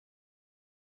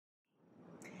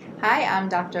Hi, I'm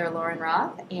Dr. Lauren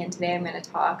Roth, and today I'm going to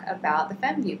talk about the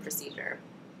FemVue procedure.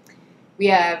 We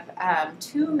have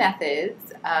two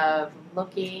methods of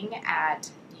looking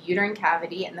at the uterine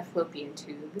cavity and the fallopian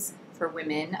tubes for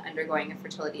women undergoing a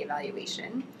fertility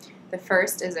evaluation. The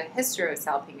first is a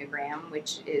hysterosalpingogram,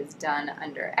 which is done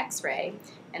under X-ray,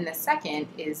 and the second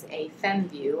is a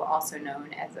FemVue, also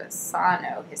known as a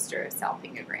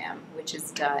sono-hysterosalpingogram, which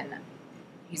is done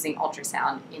using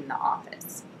ultrasound in the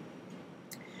office.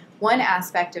 One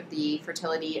aspect of the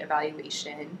fertility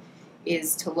evaluation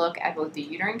is to look at both the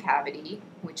uterine cavity,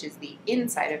 which is the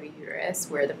inside of a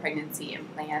uterus where the pregnancy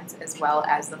implants, as well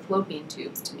as the fallopian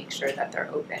tubes to make sure that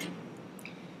they're open.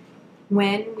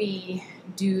 When we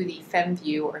do the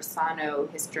FemVue or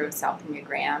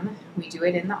sono-hysterosalpingogram, we do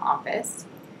it in the office.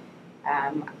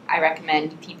 I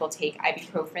recommend people take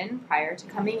ibuprofen prior to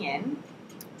coming in.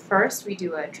 First, we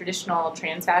do a traditional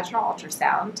transvaginal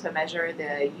ultrasound to measure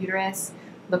the uterus,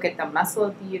 look at the muscle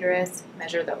of the uterus,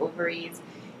 measure the ovaries,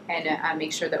 and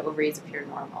make sure the ovaries appear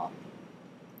normal.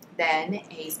 Then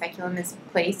a speculum is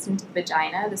placed into the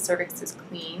vagina, the cervix is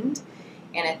cleaned,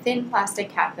 and a thin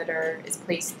plastic catheter is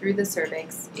placed through the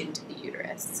cervix into the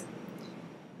uterus.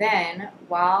 Then,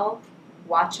 while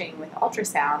watching with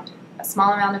ultrasound, a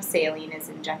small amount of saline is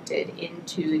injected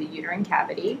into the uterine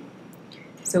cavity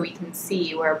so we can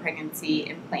see where pregnancy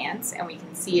implants, and we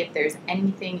can see if there's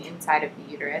anything inside of the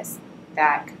uterus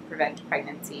that could prevent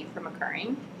pregnancy from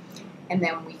occurring. And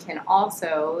then we can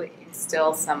also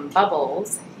instill some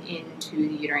bubbles into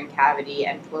the uterine cavity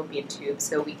and fallopian tubes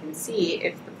so we can see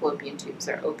if the fallopian tubes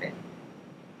are open.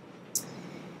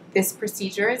 This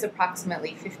procedure is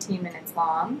approximately 15 minutes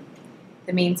long.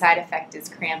 The main side effect is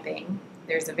cramping.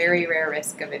 There's a very rare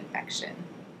risk of infection.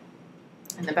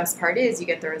 And the best part is you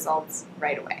get the results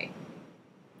right away.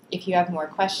 If you have more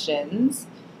questions,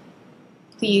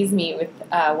 please meet with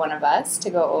one of us to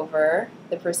go over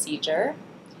the procedure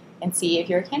and see if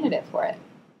you're a candidate for it.